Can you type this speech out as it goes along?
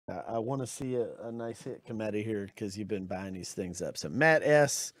I want to see a nice hit come out of here because you've been buying these things up. So Matt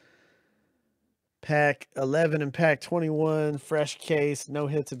S. Pack 11 and pack 21, fresh case. No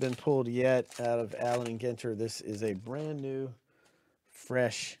hits have been pulled yet out of Allen Ginter. This is a brand new,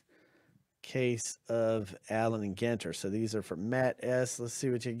 fresh case of Allen Ginter. So these are for Matt S. Let's see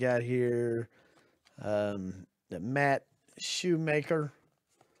what you got here. The Matt Shoemaker,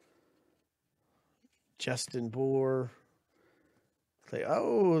 Justin Bohr.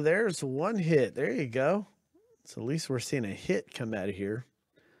 Oh, there's one hit. There you go. So at least we're seeing a hit come out of here.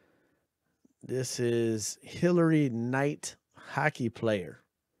 This is Hillary Knight, hockey player.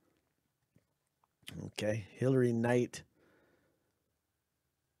 Okay, Hillary Knight,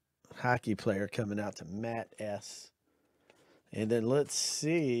 hockey player, coming out to Matt S. And then let's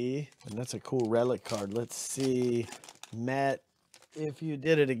see, and that's a cool relic card. Let's see, Matt, if you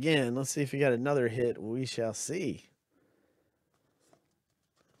did it again. Let's see if you got another hit. We shall see.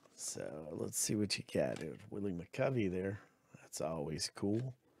 So let's see what you got. Willie McCovey there. That's always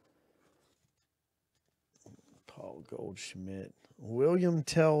cool. Paul Goldschmidt. William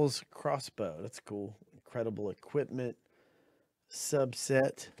Tell's crossbow. That's cool. Incredible equipment.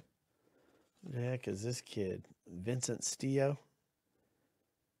 Subset. Who the heck is this kid? Vincent Stio.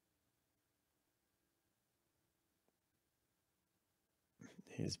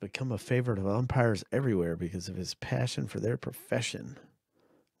 He's become a favorite of umpires everywhere because of his passion for their profession.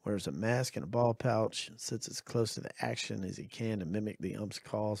 Wears a mask and a ball pouch. Sits as close to the action as he can to mimic the ump's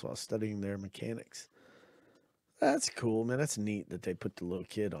calls while studying their mechanics. That's cool, man. That's neat that they put the little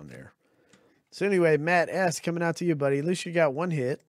kid on there. So anyway, Matt S. coming out to you, buddy. At least you got one hit.